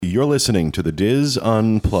You're listening to the Diz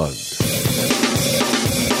Unplugged.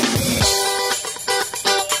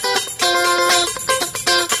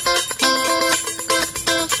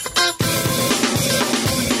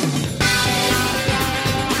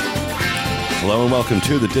 Hello and welcome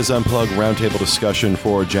to the Diz Unplugged Roundtable discussion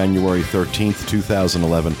for January 13th,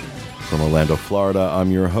 2011. From Orlando, Florida,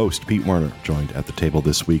 I'm your host, Pete Werner, joined at the table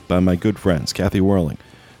this week by my good friends, Kathy Whirling,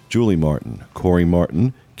 Julie Martin, Corey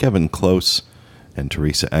Martin, Kevin Close, and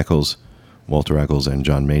Teresa Eccles, Walter Eccles, and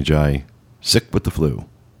John Magi, sick with the flu.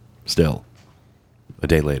 Still, a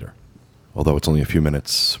day later. Although it's only a few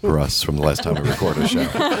minutes for us from the last time we recorded a show.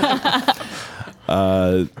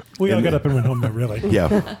 We all got up and went home, though, really.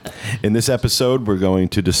 Yeah. In this episode, we're going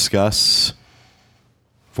to discuss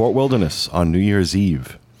Fort Wilderness on New Year's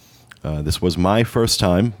Eve. This was my first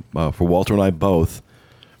time, for Walter and I both.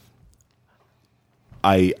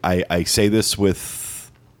 I say this with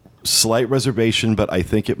slight reservation, but I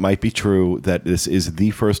think it might be true that this is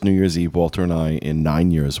the first New Year's Eve Walter and I in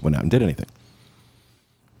 9 years went out and did anything.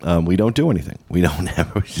 We don't do anything. We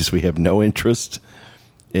have no interest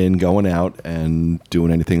in going out and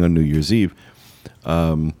doing anything on New Year's Eve.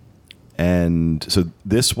 And so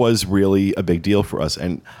this was really a big deal for us.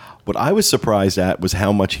 And what I was surprised at was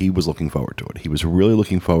how much he was looking forward to it. He was really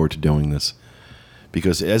looking forward to doing this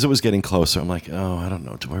because as it was getting closer, I'm like, oh, I don't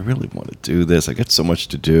know. Do I really want to do this? I got so much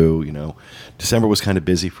to do, you know. December was kind of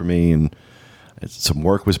busy for me and some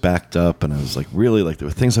work was backed up. And I was like, really, like there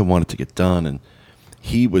were things I wanted to get done. And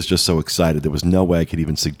he was just so excited. There was no way I could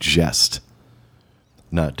even suggest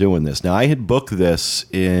not doing this. Now, I had booked this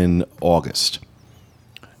in August,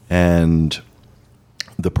 and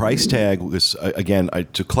the price tag was, again,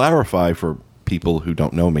 to clarify for people who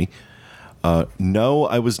don't know me, no,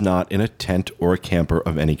 I was not in a tent or a camper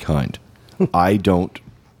of any kind. Nothing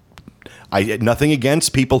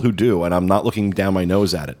against people who do, and I'm not looking down my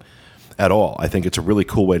nose at it at all. I think it's a really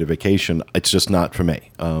cool way to vacation. It's just not for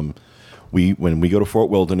me. When we go to Fort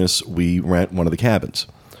Wilderness, we rent one of the cabins,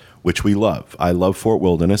 which we love. I love Fort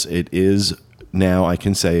Wilderness. It is now, I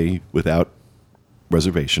can say without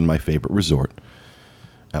reservation, my favorite resort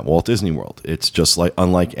at Walt Disney World. It's just like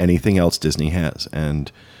unlike anything else Disney has.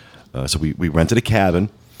 And so we rented a cabin.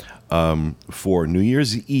 For New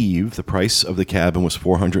Year's Eve, the price of the cabin was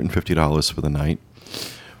 $450 for the night.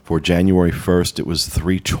 For January 1st, it was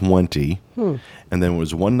 $320, and then it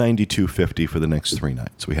was $192.50 for the next 3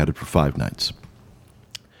 nights. We had it for 5 nights.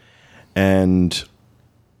 And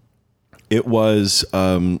it was,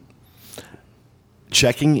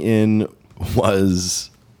 checking in was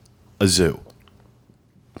a zoo.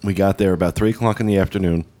 We got there about 3 o'clock in the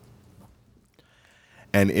afternoon,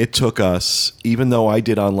 and it took us, even though I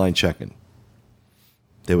did online check-in,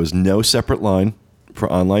 there was no separate line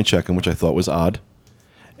for online check-in, which I thought was odd,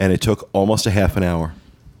 and it took almost a half an hour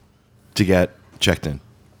to get checked in.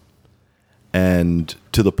 And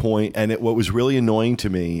to the point, and what was really annoying to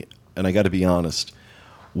me, and I got to be honest,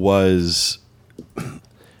 was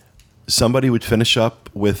somebody would finish up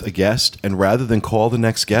with a guest, and rather than call the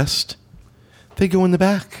next guest, they go in the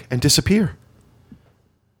back and disappear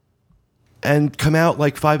and come out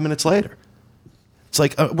like 5 minutes later. It's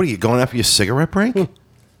like, what are you, going after your cigarette break?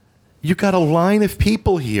 You got a line of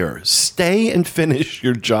people here. Stay and finish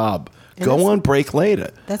your job. And go on break later.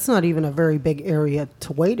 That's not even a very big area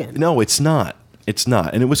to wait in. No, it's not. It's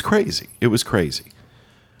not. And it was crazy. It was crazy.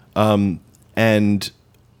 And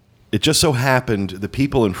it just so happened the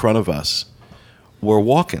people in front of us were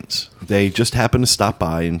walk-ins. They just happened to stop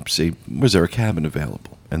by and see, was there a cabin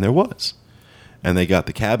available? And there was. And they got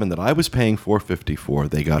the cabin that I was paying $450 for,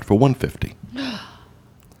 they got for $150.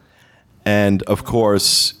 And, of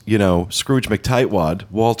course, you know, Scrooge McTightwad,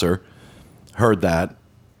 Walter, heard that.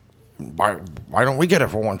 Why don't we get it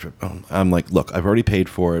for $150? I'm like, look, I've already paid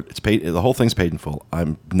for it. It's paid. The whole thing's paid in full. I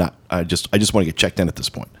just want to get checked in at this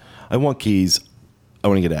point. I want keys. I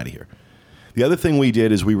want to get out of here. The other thing we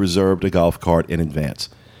did is we reserved a golf cart in advance.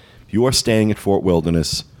 If you are staying at Fort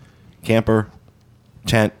Wilderness, camper,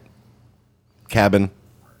 tent, cabin,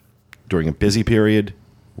 during a busy period,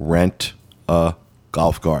 rent a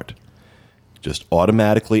golf cart. Just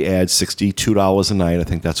automatically add $62 a night. I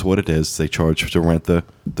think that's what it is. They charge to rent the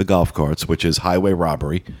golf carts, which is highway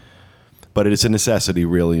robbery. But it is a necessity,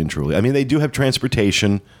 really and truly. I mean, they do have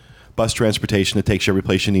transportation, bus transportation that takes you every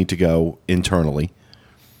place you need to go internally.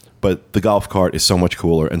 But the golf cart is so much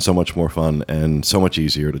cooler and so much more fun and so much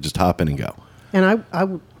easier to just hop in and go. And I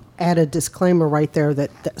would add a disclaimer right there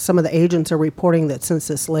that some of the agents are reporting that since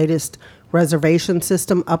this latest reservation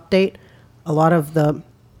system update, a lot of the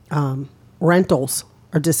rentals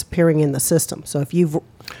are disappearing in the system. So if you've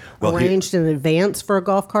arranged in advance for a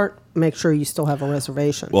golf cart, make sure you still have a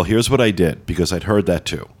reservation. Well, here's what I did, because I'd heard that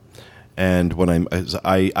too. And when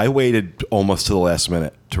I waited almost to the last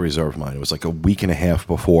minute to reserve mine. It was like a week and a half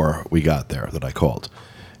before we got there that I called.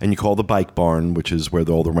 And you call the Bike Barn, which is where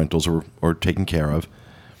all the rentals are taken care of.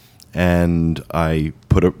 And I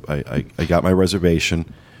got my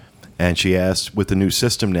reservation. And she asked, with the new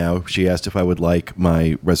system now, she asked if I would like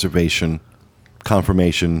my reservation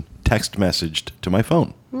confirmation text messaged to my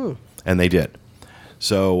phone. And they did.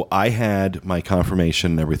 So I had my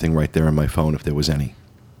confirmation and everything right there on my phone if there was any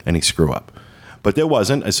screw up. But there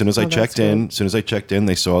wasn't. As soon as I checked in,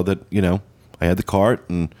 they saw that, I had the cart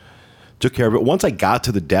and took care of it. Once I got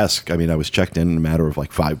to the desk, I was checked in a matter of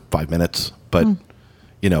like five minutes. But,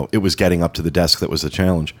 it was getting up to the desk that was the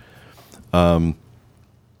challenge.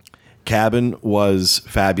 Cabin was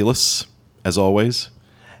fabulous, as always.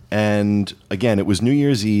 And again, it was New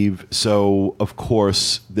Year's Eve. So, of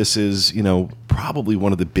course, this is, probably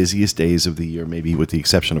one of the busiest days of the year, maybe with the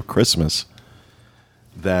exception of Christmas,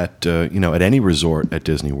 that, at any resort at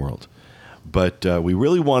Disney World. But we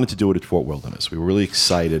really wanted to do it at Fort Wilderness. We were really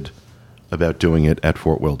excited about doing it at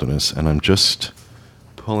Fort Wilderness. And I'm just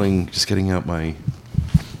getting out my...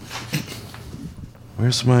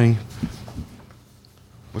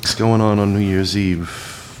 What's going on New Year's Eve?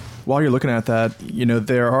 While you're looking at that,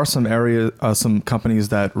 there are some companies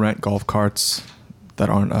that rent golf carts that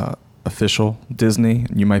aren't official Disney,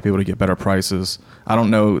 and you might be able to get better prices. I don't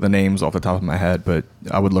know the names off the top of my head, but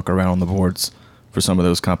I would look around on the boards for some of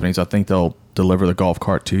those companies. I think they'll deliver the golf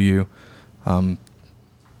cart to you,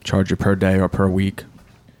 charge you per day or per week.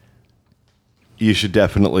 You should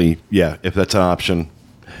definitely, if that's an option,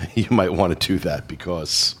 you might want to do that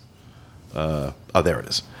because, there it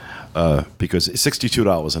is. Because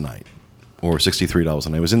 $62 a night or $63 a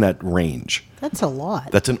night. It was in that range. That's a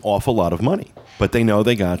lot. That's an awful lot of money. But they know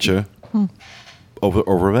they got you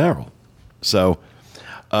over a barrel. So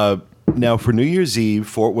now for New Year's Eve,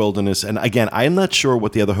 Fort Wilderness, and again, I'm not sure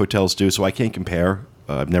what the other hotels do, so I can't compare.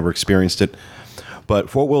 I've never experienced it. But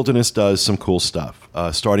Fort Wilderness does some cool stuff.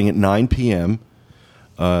 Starting at 9 p.m.,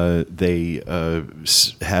 they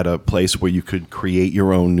had a place where you could create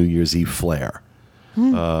your own New Year's Eve flair.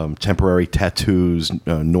 Temporary tattoos,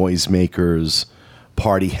 noisemakers,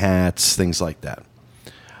 party hats, things like that.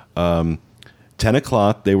 10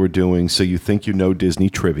 o'clock, they were doing So You Think You Know Disney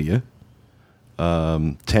trivia.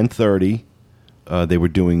 10:30, they were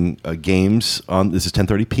doing games on, this is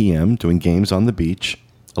 10:30 p.m., doing games on the beach.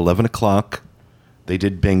 11 o'clock, they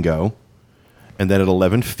did bingo. And then at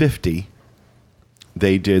 11:50,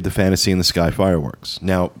 they did the Fantasy in the Sky fireworks.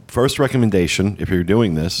 Now, first recommendation, if you're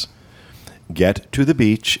doing this, get to the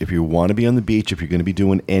beach. If you want to be on the beach, if you're going to be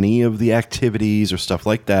doing any of the activities or stuff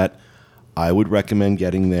like that, I would recommend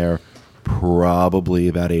getting there probably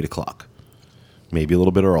about 8 o'clock, maybe a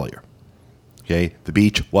little bit earlier. Okay? The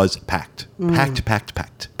beach was packed. Packed.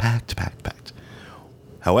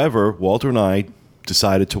 However, Walter and I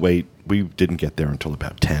decided to wait. We didn't get there until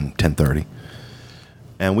about 10:30.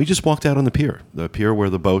 And we just walked out on the pier where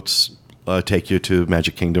the boats take you to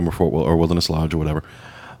Magic Kingdom or Wilderness Lodge or whatever.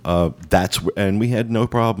 And we had no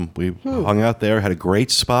problem. We hung out there, had a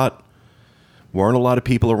great spot. Weren't a lot of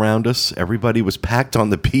people around us. Everybody was packed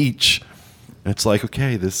on the beach. And it's like,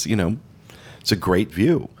 okay, this, it's a great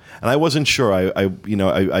view. And I wasn't sure.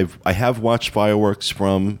 I have watched fireworks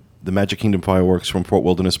from the Magic Kingdom fireworks from Fort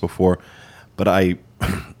Wilderness before, but I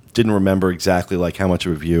didn't remember exactly like how much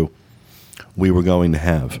of a view we were going to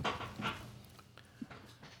have.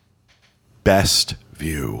 Best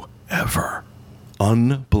view ever.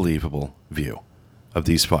 Unbelievable view of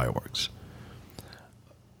these fireworks.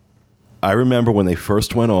 I remember when they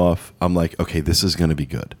first went off, I'm like, okay, this is going to be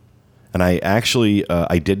good. And I actually,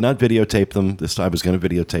 I did not videotape them. This time I was going to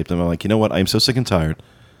videotape them. I'm like, you know what? I'm so sick and tired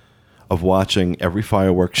of watching every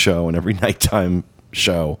fireworks show and every nighttime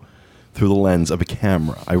show through the lens of a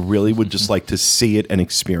camera. I really would just like to see it and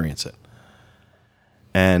experience it.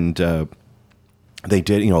 And they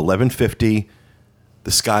did, 11:50,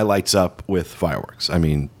 the sky lights up with fireworks. I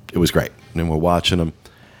mean, it was great. And we're watching them.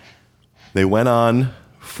 They went on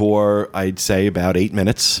for, I'd say, about 8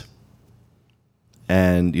 minutes.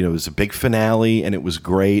 And, it was a big finale, and it was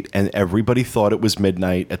great. And everybody thought it was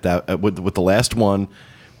midnight at that with the last one.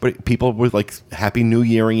 But people were, like, Happy New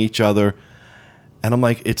Yearing each other. And I'm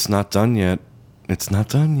like, it's not done yet. It's not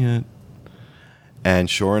done yet. And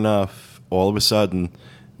sure enough, all of a sudden,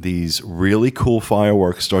 these really cool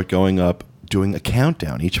fireworks start going up, doing a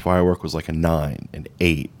countdown. Each firework was like a 9, an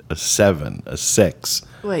 8, a 7, a 6.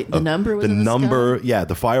 Wait, the number was in the number, sky? yeah,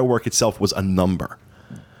 the firework itself was a number.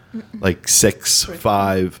 Like 6,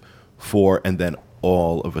 5, 4, and then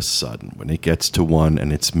all of a sudden, when it gets to 1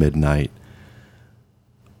 and it's midnight,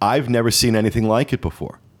 I've never seen anything like it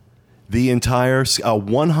before. The entire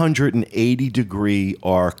 180-degree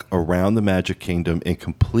arc around the Magic Kingdom in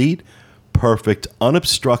complete, perfect,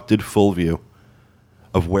 unobstructed full view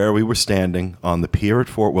of where we were standing on the pier at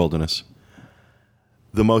Fort Wilderness.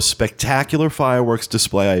 The most spectacular fireworks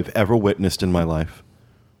display I've ever witnessed in my life.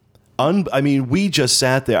 We just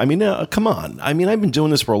sat there. Come on. I've been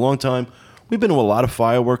doing this for a long time. We've been to a lot of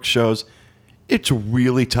fireworks shows. It's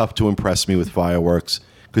really tough to impress me with fireworks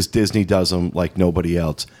because Disney does them like nobody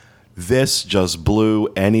else. This just blew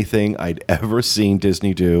anything I'd ever seen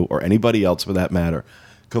Disney do, or anybody else for that matter,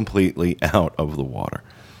 completely out of the water.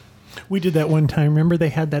 We did that one time. Remember they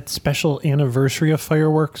had that special anniversary of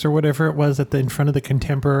fireworks or whatever it was in front of the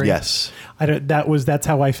Contemporary? Yes. That's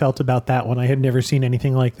how I felt about that one. I had never seen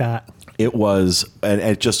anything like that. It was, and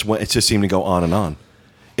it just seemed to go on and on.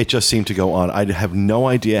 It just seemed to go on. I have no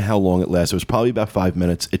idea how long it lasted. It was probably about 5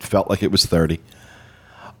 minutes. It felt like it was 30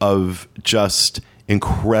 of just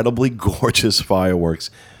incredibly gorgeous fireworks.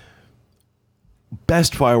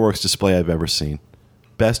 Best fireworks display I've ever seen.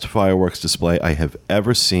 Best fireworks display I have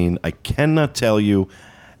ever seen. I cannot tell you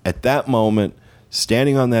at that moment,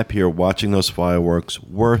 standing on that pier, watching those fireworks,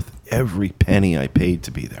 worth every penny I paid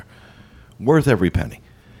to be there. Worth every penny.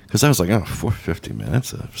 Because I was like, $450, man,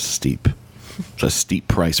 that's a steep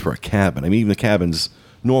price for a cabin. Even the cabins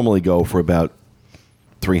normally go for about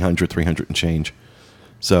 $300 and change.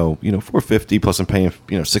 So, $450 plus I'm paying,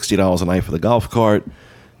 $60 a night for the golf cart.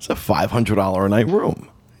 It's a $500 a night room,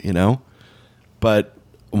 But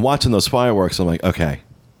watching those fireworks, I'm like, okay,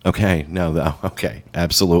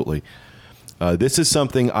 absolutely. This is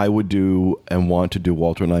something I would do and want to do.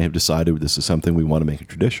 Walter and I have decided this is something we want to make a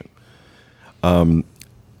tradition.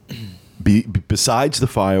 Besides the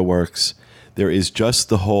fireworks, there is just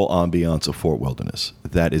the whole ambiance of Fort Wilderness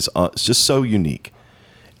that is it's just so unique.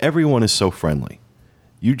 Everyone is so friendly.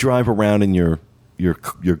 You drive around in your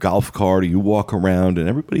golf cart, or you walk around, and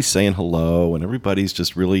everybody's saying hello, and everybody's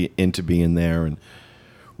just really into being there and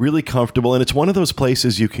really comfortable. And it's one of those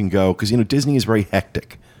places you can go because Disney is very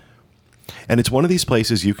hectic, and it's one of these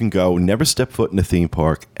places you can go, never step foot in a theme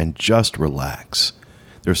park, and just relax.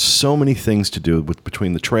 There's so many things to do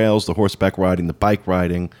between the trails, the horseback riding, the bike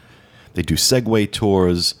riding. They do Segway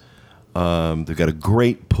tours. They've got a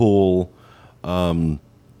great pool.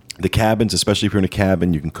 The cabins, especially if you're in a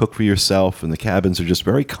cabin, you can cook for yourself, and the cabins are just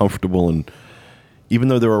very comfortable. And even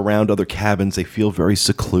though they're around other cabins, they feel very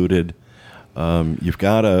secluded. You've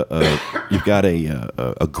got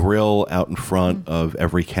a grill out in front of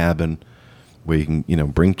every cabin where you can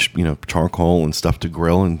bring charcoal and stuff to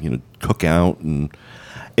grill and cook out, and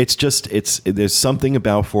there's something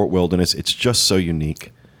about Fort Wilderness. It's just so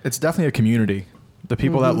unique. It's definitely a community. The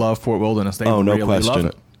people that love Fort Wilderness, they no really question. love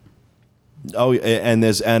it. Oh, and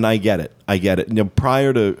I get it.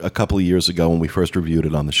 Prior to a couple of years ago when we first reviewed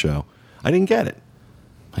it on the show, I didn't get it.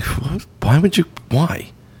 Like, why would you?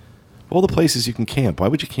 Why? All the places you can camp. Why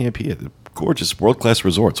would you camp here? The gorgeous world-class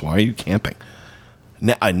resorts. Why are you camping?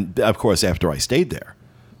 Now, of course, after I stayed there,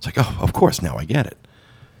 it's like, oh, of course, now I get it.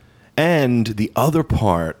 And the other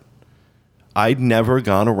part, I'd never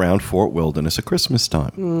gone around Fort Wilderness at Christmas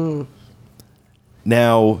time.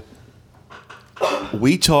 Now,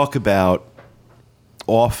 we talk about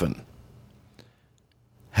often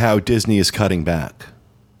how Disney is cutting back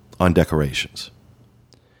on decorations.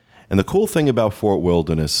 And the cool thing about Fort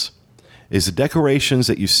Wilderness is the decorations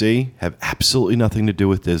that you see have absolutely nothing to do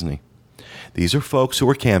with Disney. These are folks who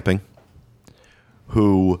are camping,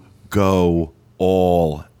 who go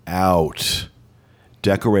all out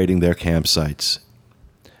decorating their campsites.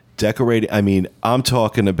 I'm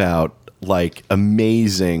talking about like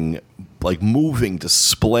amazing, like moving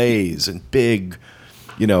displays and big,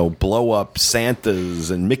 blow up Santas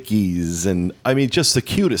and Mickeys and just the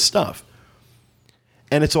cutest stuff.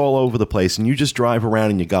 And it's all over the place. And you just drive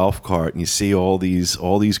around in your golf cart and you see all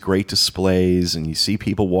these great displays, and you see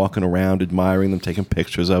people walking around admiring them, taking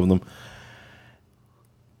pictures of them.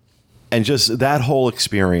 And just that whole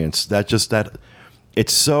experience,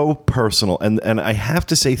 it's so personal. And I have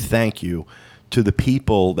to say thank you to the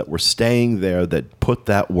people that were staying there that put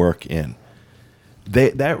that work in.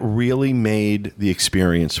 That really made the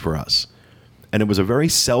experience for us. And it was a very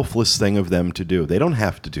selfless thing of them to do. They don't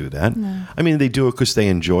have to do that. No. They do it because they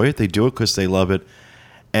enjoy it. They do it because they love it.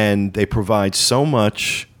 And they provide so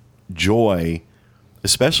much joy,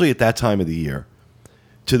 especially at that time of the year,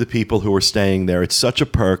 to the people who are staying there. It's such a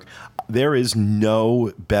perk. There is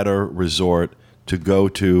no better resort to go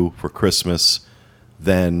to for Christmas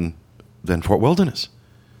than Fort Wilderness,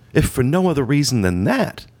 if for no other reason than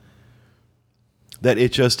that. that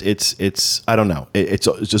it's I don't know. It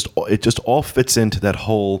just all fits into that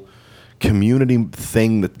whole community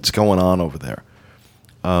thing that's going on over there.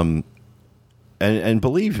 And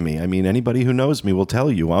believe me, I mean, anybody who knows me will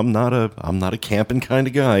tell you I'm not a camping kind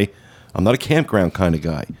of guy. I'm not a campground kind of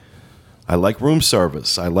guy. I like room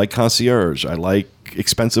service. I like concierge. I like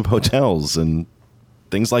expensive hotels and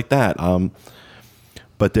things like that.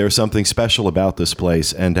 But there's something special about this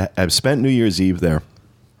place, and I've spent New Year's Eve there.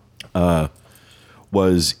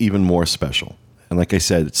 Was even more special. And like I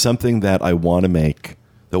said, it's something that I want to make,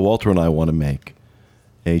 that Walter and I want to make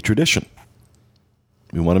a tradition.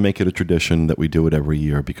 We want to make it a tradition that we do it every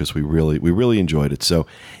year because we really enjoyed it. So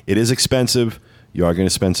it is expensive. You are going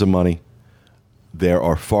to spend some money. There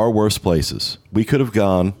are far worse places. We could have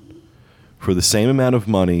gone for the same amount of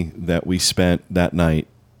money that we spent that night.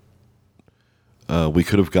 We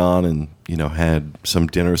could have gone and, had some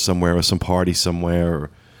dinner somewhere or some party somewhere. Or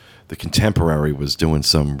the Contemporary was doing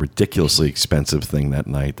some ridiculously expensive thing that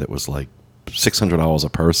night that was like $600 a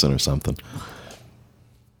person or something.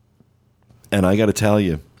 And I got to tell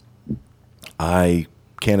you, I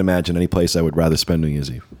can't imagine any place I would rather spend New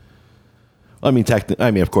Year's Eve. I mean,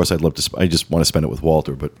 of course, I'd love to. I just want to spend it with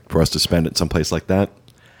Walter, but for us to spend it someplace like that,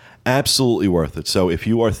 absolutely worth it. So, if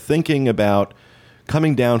you are thinking about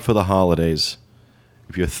coming down for the holidays,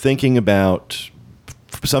 if you're thinking about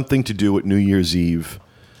something to do at New Year's Eve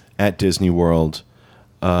at Disney World,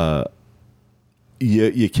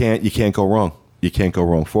 you can't go wrong. You can't go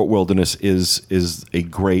wrong. Fort Wilderness is a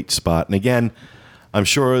great spot, and again, I'm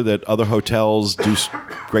sure that other hotels do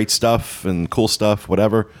great stuff and cool stuff,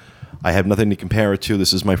 whatever. I have nothing to compare it to.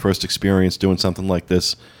 This is my first experience doing something like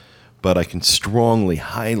this, but I can strongly,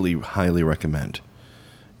 highly, highly recommend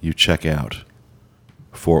you check out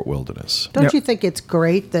Fort Wilderness. Don't you think it's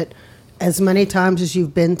great that as many times as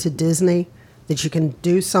you've been to Disney, that you can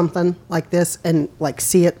do something like this and like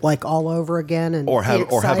see it like all over again, and or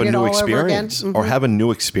have a new experience, or have a new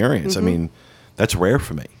experience. I mean, that's rare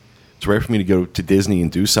for me. It's rare for me to go to Disney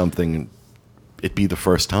and do something and it be the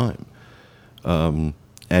first time.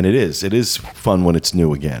 And it is fun when it's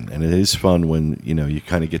new again, and it is fun when you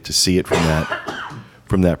kind of get to see it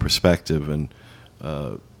from that perspective, and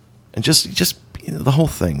just the whole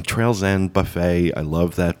thing. Trails End buffet, I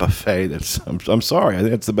love that buffet. I'm sorry, I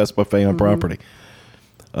think it's the best buffet on property.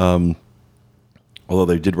 Although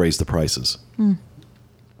they did raise the prices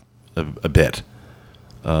a bit,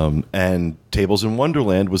 and Tables in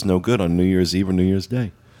Wonderland was no good on New Year's Eve or New Year's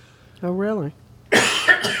Day. Oh, really?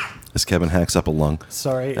 As Kevin hacks up a lung.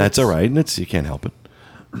 Sorry. That's all right. You can't help it.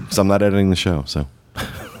 So I'm not editing the show, so.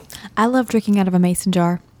 I love drinking out of a mason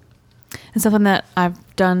jar. It's something that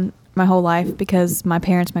I've done my whole life because my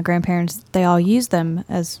parents, my grandparents, they all used them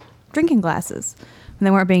as drinking glasses. And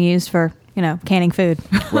they weren't being used for, canning food.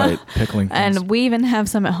 Right. Pickling things. And we even have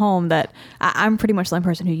some at home that I'm pretty much the only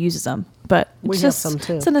person who uses them. But We it's have just, some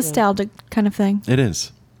too, it's a nostalgic kind of thing. It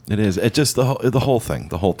is. It's just the whole thing,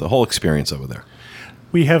 the whole experience over there.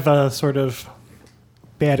 We have a sort of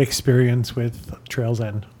bad experience with Trails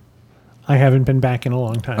End. I haven't been back in a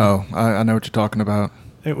long time. Oh, I know what you're talking about.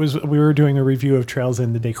 We were doing a review of Trails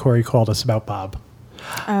End the day Corey called us about Bob.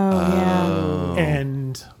 Oh, yeah.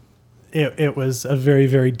 And it was a very,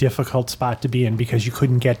 very difficult spot to be in because you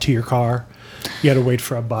couldn't get to your car. You had to wait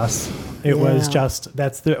for a bus. It was just,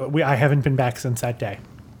 I haven't been back since that day.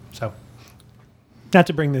 So, not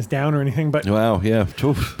to bring this down or anything, but Wow, yeah.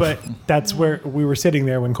 Oof. but that's where we were sitting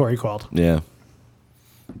there when Corey called. Yeah.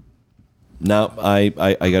 No, I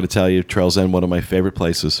got to tell you, Trails End, one of my favorite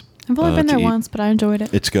places. I've only been to there eat. once, but I enjoyed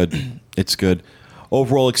it. It's good. It's good.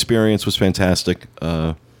 Overall experience was fantastic.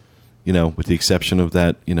 With the exception of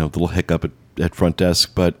that, little hiccup at front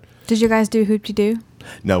desk. But Did you guys do Hoop-Dee-Doo?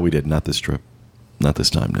 no, we did not this trip. Not this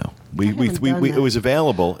time. No, we done it that. was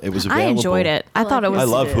available. It was available. I enjoyed it. I thought it was I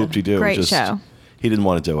love Hoop-Dee-Doo. great show. He didn't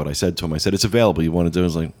want to do it. I said to him, it's available. You want to do it? I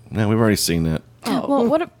was like, no, we've already seen that.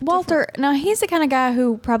 Well, Walter, now he's the kind of guy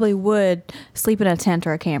who probably would sleep in a tent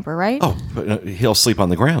or a camper, right? Oh, but he'll sleep on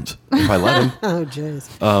the ground if I let him. Oh, jeez.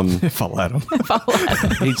 If I let him.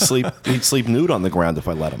 He'd sleep nude on the ground if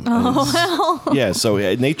I let him. Oh, well. Yeah, so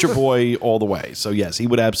nature boy all the way. So yes, he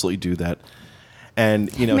would absolutely do that.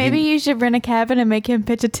 And Maybe you should rent a cabin and make him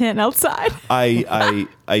pitch a tent outside.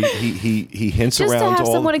 he hints Just around to have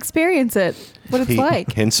all someone experience it, what it's he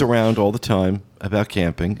like. hints around all the time about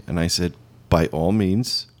camping, and I said, by all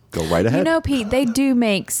means, go right ahead. Pete, they do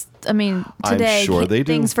make, today, sure they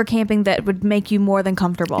do. things for camping that would make you more than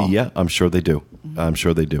comfortable. Yeah, I'm sure they do.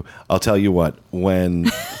 I'll tell you what,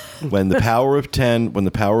 when the Power of 10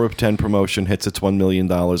 promotion hits its $1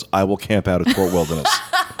 million, I will camp out at Fort Wilderness.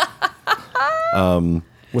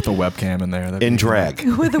 With a webcam in there. in drag.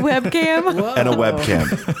 With a webcam. And a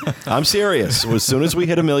webcam. I'm serious. As soon as we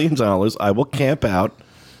hit $1 million, I will camp out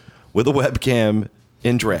with a webcam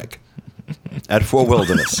in drag at Fort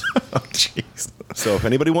Wilderness. Oh, jeez. So if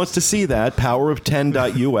anybody wants to see that,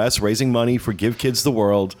 powerof10.us, raising money for Give Kids the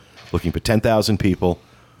World, looking for 10,000 people,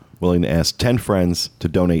 willing to ask 10 friends to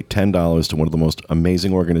donate $10 to one of the most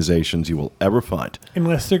amazing organizations you will ever find.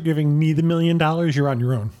 Unless they're giving me the $1 million, you're on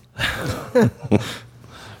your own.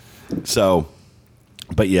 So,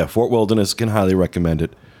 but yeah, Fort Wilderness, can highly recommend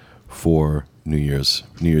it for New Year's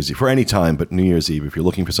Eve, for any time, but New Year's Eve, if you're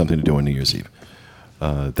looking for something to do on New Year's Eve.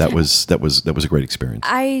 That was a great experience.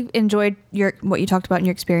 I enjoyed what you talked about in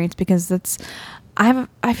your experience because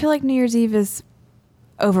I feel like New Year's Eve is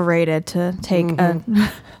overrated, to take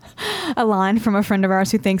a line from a friend of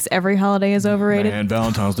ours who thinks every holiday is overrated. Man,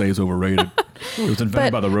 Valentine's Day is overrated. It was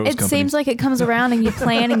invented by the Rose Company. It seems like it comes around and you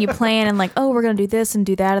plan and like, oh, we're going to do this and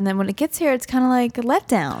do that. And then when it gets here, it's kind of like a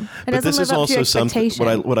letdown. It doesn't live up to your expectation.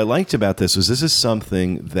 What I liked about this is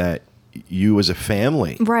something that you as a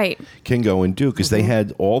family can go and do, because they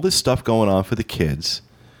had all this stuff going on for the kids.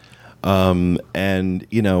 And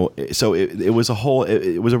you know, so it was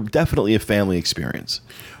definitely a family experience.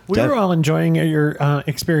 We were all enjoying your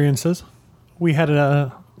experiences. We had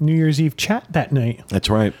a New Year's Eve chat that night. That's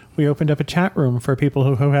right. We opened up a chat room for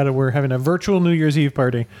people who were having a virtual New Year's Eve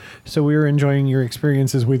party. So we were enjoying your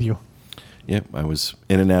experiences with you. Yep, I was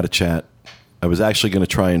in and out of chat. I was actually going to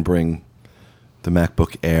try and bring the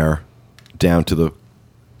MacBook Air down to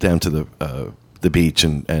the beach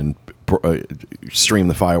and stream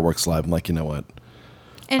the fireworks live. I'm like, you know what?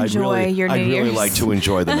 Enjoy your New Year's. I'd really like to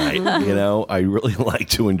enjoy the night. You know, I really like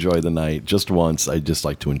to enjoy the night. Just once, I just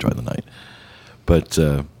like to enjoy the night. But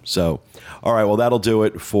so, all right. Well, that'll do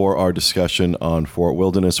it for our discussion on Fort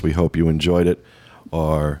Wilderness. We hope you enjoyed it.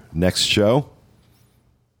 Our next show,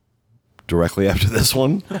 directly after this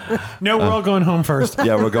one. No, we're all going home first.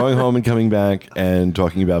 Yeah, we're going home and coming back and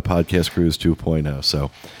talking about Podcast Cruise 2.0.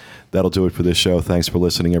 So that'll do it for this show. Thanks for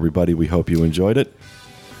listening, everybody. We hope you enjoyed it.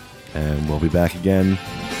 And we'll be back again.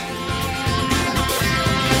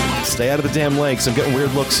 Stay out of the damn lakes. I'm getting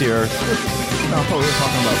weird looks here. I thought we were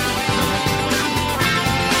talking about